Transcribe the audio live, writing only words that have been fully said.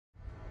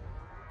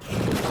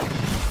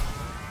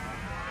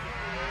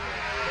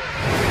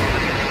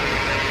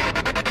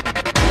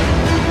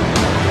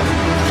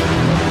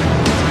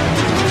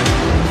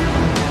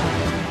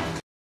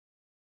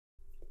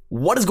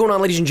What is going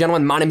on, ladies and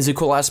gentlemen? My name is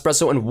Ecoli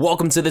Espresso, and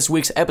welcome to this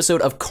week's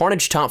episode of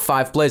KARNAGE Top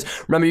 5 Plays.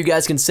 Remember, you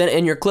guys can send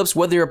in your clips,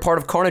 whether you're a part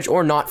of KARNAGE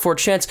or not, for a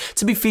chance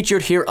to be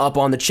featured here up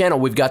on the channel.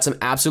 We've got some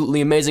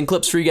absolutely amazing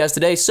clips for you guys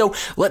today, so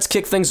let's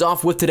kick things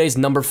off with today's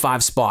number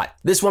 5 spot.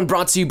 This one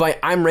brought to you by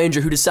I'm Ranger,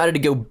 who decided to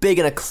go big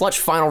in a clutch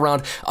final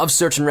round of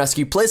search and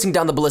rescue, placing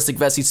down the ballistic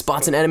vest. He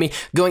spots an enemy,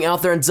 going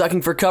out there and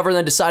ducking for cover, and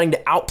then deciding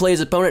to outplay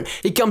his opponent.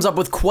 He comes up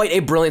with quite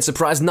a brilliant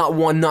surprise. Not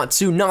one, not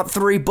two, not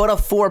three, but a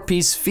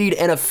 4-piece feed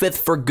and a 5th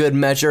for good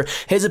measure.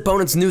 His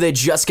opponents knew they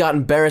just got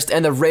embarrassed,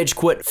 and the rage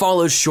quit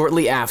follows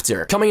shortly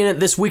after. Coming in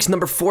at this week's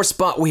number 4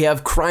 spot, we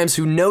have Crimes,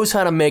 who knows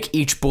how to make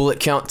each bullet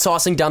count,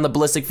 tossing down the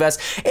ballistic vest.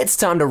 It's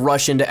time to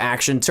rush into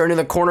action, turning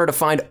the corner to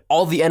find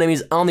all the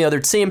enemies on the other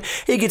team.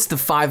 He gets the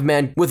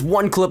 5-man with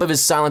one clip of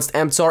his silenced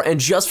MTAR, and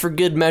just for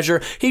good measure,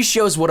 he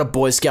shows what a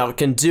Boy Scout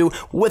can do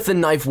with the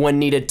knife when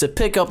needed to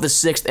pick up the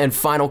 6th and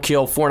final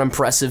kill for an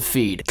impressive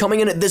feed.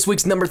 Coming in at this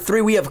week's number 3,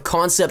 we have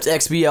Concept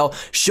XBL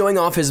showing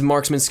off his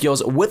marksman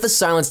skills with a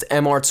silenced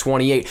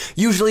MR28.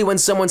 Usually when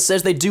someone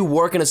says they do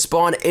work in a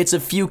spawn, it's a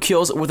few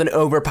kills with an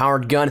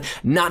overpowered gun.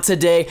 Not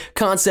today.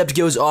 Concept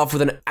goes off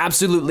with an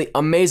absolutely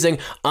amazing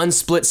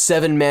unsplit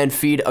 7-man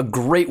feed, a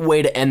great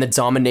way to end the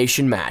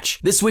domination match.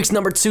 This week's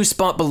number 2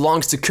 spot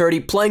belongs to Curdy,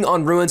 playing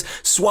on Ruins,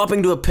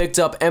 swapping to a picked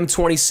up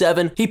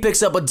M27. He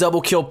picks up a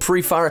double kill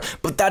pre-fire,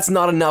 but that's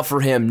not enough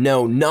for him.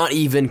 No, not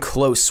even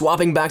close.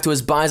 Swapping back to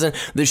his Bison,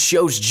 the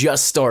show's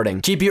just starting.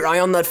 Keep your eye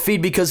on that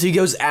feed because he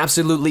goes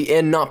absolutely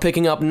in, not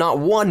picking up not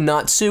 1,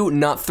 not 2,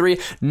 not 3,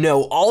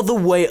 no, all the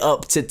way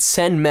up to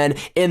 10 men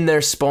in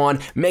their spawn,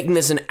 making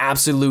this an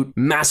absolute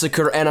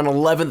massacre, and an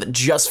 11th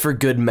just for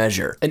good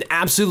measure. An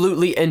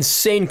absolutely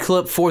insane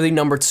clip for the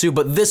number 2,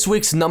 but this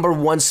week's number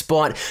 1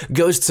 spot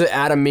goes to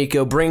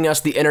Adamico, bringing us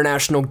the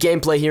international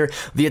gameplay here.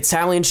 The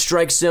Italian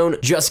strike zone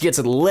just gets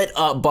lit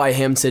up by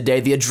him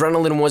today. The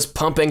adrenaline was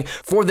pumping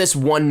for this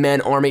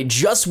one-man army.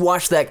 Just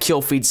watch that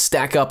kill feed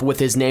stack up with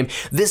his name.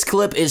 This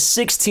clip is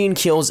 16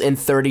 kills in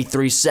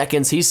 33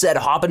 seconds. He said,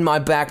 hop in my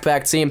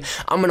backpack, team.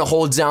 I'm gonna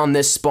hold down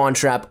this spawn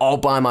trap all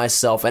by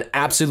myself. An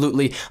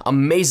absolutely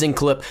amazing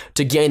clip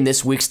to gain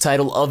this week's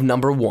title of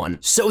number 1.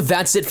 So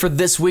that's it for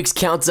this week's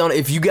countdown.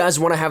 If you guys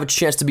want to have a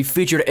chance to be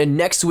featured in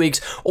next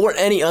week's or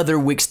any other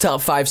week's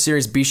top 5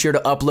 series, be sure to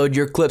upload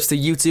your clips to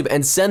YouTube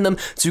and send them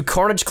to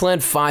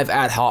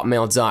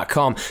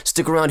carnageclan5@hotmail.com.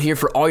 Stick around here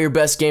for all your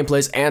best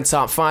gameplays and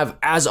top 5.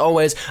 As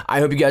always, I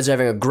hope you guys are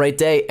having a great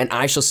day, and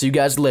I shall see you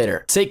guys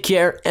later. Take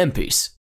care and peace.